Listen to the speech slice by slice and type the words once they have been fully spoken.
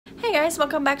Hey guys,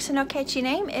 welcome back to No Catchy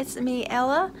Name. It's me,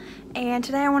 Ella, and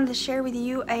today I wanted to share with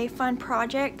you a fun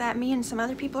project that me and some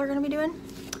other people are going to be doing.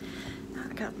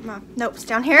 I got my notes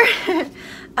down here.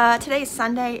 Today is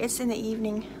Sunday. It's in the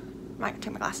evening. I might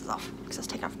take my glasses off because I was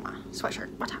taking off my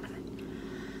sweatshirt. What time is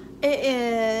it? It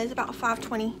is about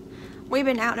 5:20. We've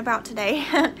been out and about today.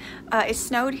 It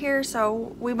snowed here,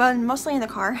 so we've been mostly in the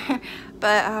car,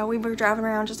 but we were driving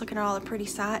around just looking at all the pretty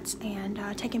sights and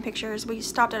taking pictures. We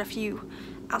stopped at a few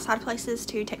outside places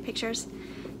to take pictures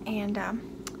and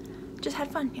just had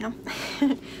fun, you know.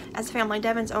 As a family,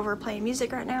 Devin's over playing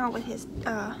music right now with his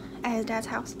at his dad's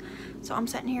house, so I'm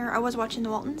sitting here. I was watching the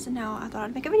Waltons and now I thought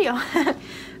I'd make a video.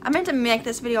 I meant to make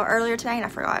this video earlier today and I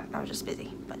forgot. I was just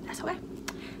busy, but that's okay.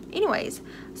 Anyways,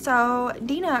 so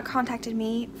Dina contacted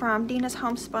me from Dina's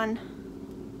Homespun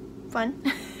Fun.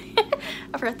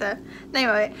 I forgot the name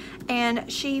of it, and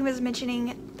she was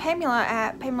mentioning Pamela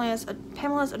at Pamela's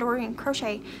Adoring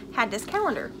Crochet had this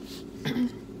calendar,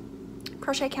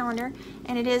 crochet calendar,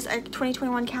 and it is a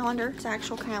 2021 calendar. It's an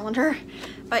actual calendar,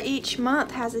 but each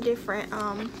month has a different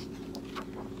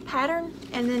pattern,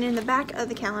 and then in the back of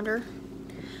the calendar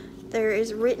there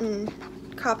is written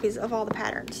copies of all the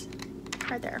patterns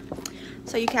right there,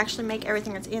 so you can actually make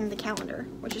everything that's in the calendar,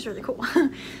 which is really cool.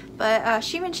 But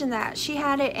she mentioned that she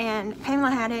had it and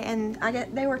Pamela had it, and I guess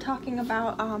they were talking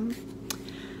about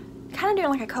kind of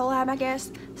doing like a collab, I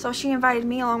guess. So she invited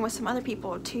me along with some other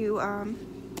people to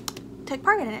take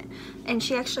part in it, and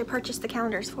she actually purchased the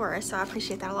calendars for us, so I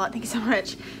appreciate that a lot. Thank you so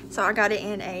much. So I got it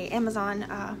in a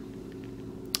Amazon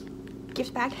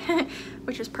gift bag,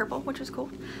 which was purple, which was cool.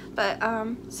 But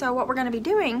so what we're going to be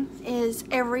doing is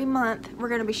every month we're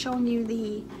going to be showing you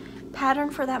the pattern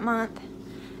for that month,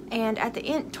 and at the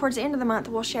end, towards the end of the month,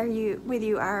 we'll share with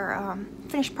you our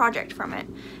finished project from it,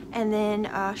 and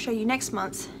then show you next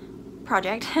month's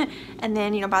project, and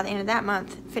then, you know, by the end of that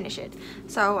month finish it.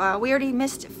 So we already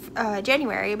missed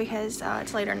January because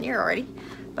it's later in the year already,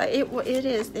 but it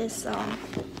is this I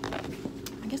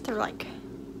guess they're like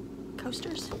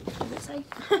coasters, does it say?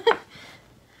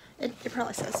 It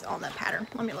probably says on that pattern.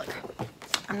 Let me look.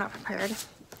 I'm not prepared.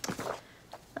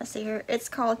 Let's see here. It's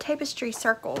called Tapestry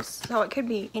Circles, so it could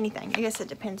be anything. I guess it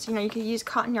depends. You know, you could use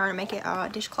cotton yarn and make it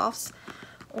dishcloths,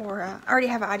 or I already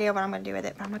have an idea of what I'm going to do with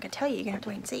it, but I'm not going to tell you. You're going to have to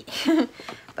wait and see.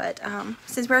 But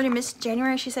since we already missed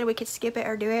January, she said we could skip it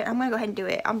or do it. I'm going to go ahead and do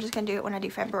it. I'm just going to do it when I do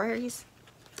February's,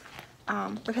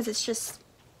 because it's just,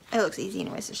 it looks easy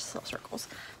anyways. It's just little circles.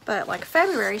 But like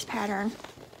February's pattern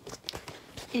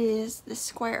is this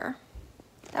square.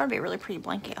 That would be a really pretty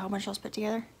blanket, a whole bunch of those put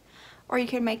together. Or you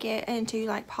could make it into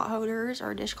like pot holders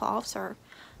or dishcloths or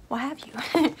what have you.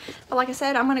 But like I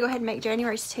said, I'm going to go ahead and make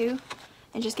January's too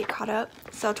and just get caught up.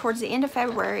 So towards the end of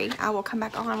February, I will come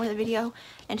back on with a video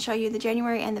and show you the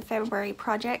January and the February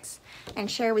projects and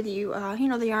share with you, you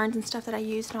know, the yarns and stuff that I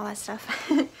used and all that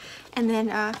stuff. And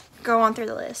then go on through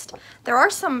the list. There are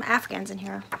some Afghans in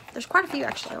here. There's quite a few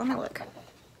actually. Let me look.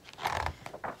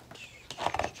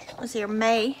 Let's see here.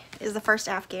 May is the first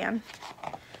Afghan.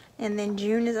 And then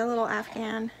June is a little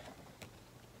Afghan.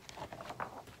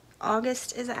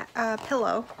 August is a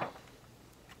pillow.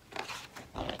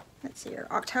 Let's see here.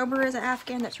 October is an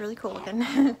Afghan. That's really cool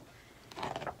looking.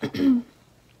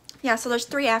 Yeah, so there's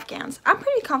 3 Afghans. I'm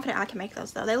pretty confident I can make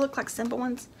those though. They look like simple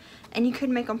ones, and you could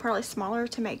make them probably smaller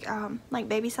to make like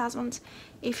baby size ones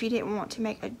if you didn't want to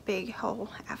make a big whole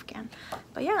Afghan.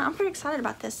 But yeah, I'm pretty excited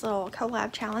about this little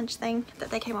collab challenge thing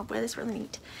that they came up with. It's really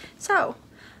neat. So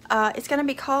it's going to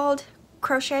be called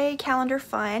Crochet Calendar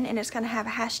Fun, and it's going to have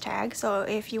a hashtag. So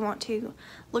if you want to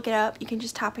look it up, you can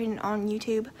just type in on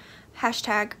YouTube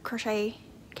hashtag Crochet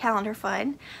Calendar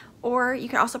Fun. Or you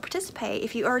can also participate.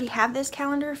 If you already have this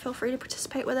calendar, feel free to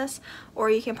participate with us, or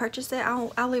you can purchase it.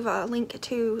 I'll leave a link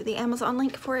to the Amazon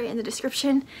link for it in the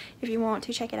description if you want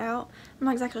to check it out. I'm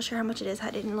not exactly sure how much it is.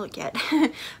 I didn't look yet.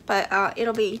 But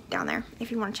it'll be down there if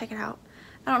you want to check it out.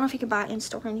 I don't know if you can buy it in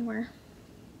store anywhere.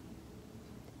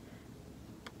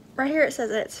 Right here it says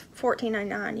that it's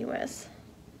 $14.99 US.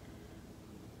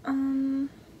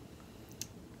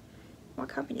 What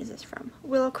company is this from?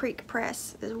 Willow Creek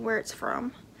Press is where it's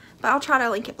from. But I'll try to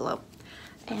link it below.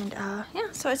 And yeah,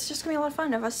 so it's just gonna be a lot of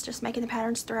fun of us just making the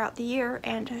patterns throughout the year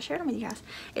and sharing them with you guys.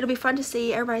 It'll be fun to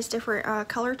see everybody's different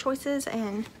color choices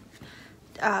and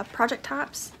project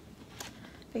types,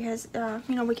 because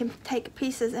you know, we can take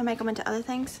pieces and make them into other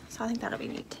things. So I think that'll be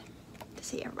neat to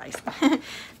see everybody's. But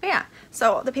yeah,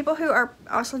 so the people who are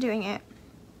also doing it,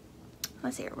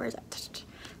 let's see here, where is that?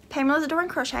 Pamela's Adoring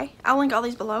Crochet. I'll link all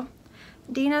these below.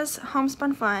 Dina's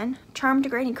Homespun Fun, Charm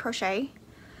Degrading Crochet,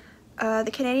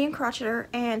 the Canadian Crocheter,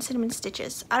 and Cinnamon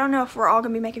Stitches. I don't know if we're all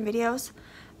going to be making videos,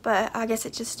 but I guess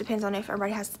it just depends on if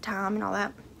everybody has the time and all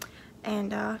that.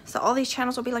 And so all these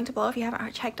channels will be linked below. If you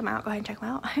haven't checked them out, go ahead and check them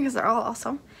out because they're all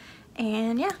awesome.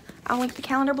 And yeah, I'll link the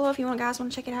calendar below if you guys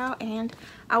want to check it out. And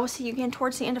I will see you again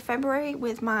towards the end of February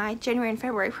with my January and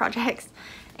February projects.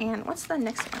 And what's the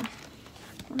next one?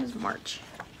 What is March?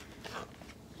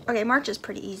 Okay, March is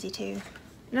pretty easy too.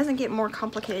 It doesn't get more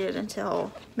complicated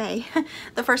until May.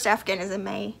 The first Afghan is in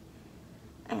May.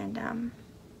 And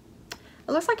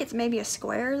it looks like it's maybe a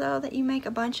square though that you make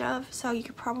a bunch of. So you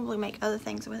could probably make other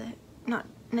things with it. Not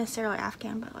necessarily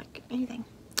Afghan, but like anything.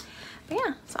 But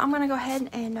yeah, so I'm gonna go ahead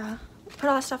and put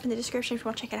all that stuff in the description if you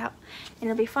want to check it out. And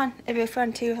it'll be fun. It'll be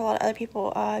fun too if a lot of other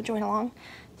people join along.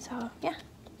 So yeah.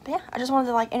 But yeah, I just wanted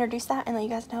to like introduce that and let you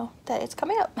guys know that it's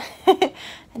coming up.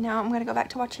 And now I'm gonna go back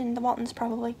to watching the Waltons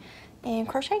probably and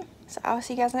crocheting. So I'll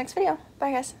see you guys in the next video.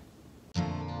 Bye guys.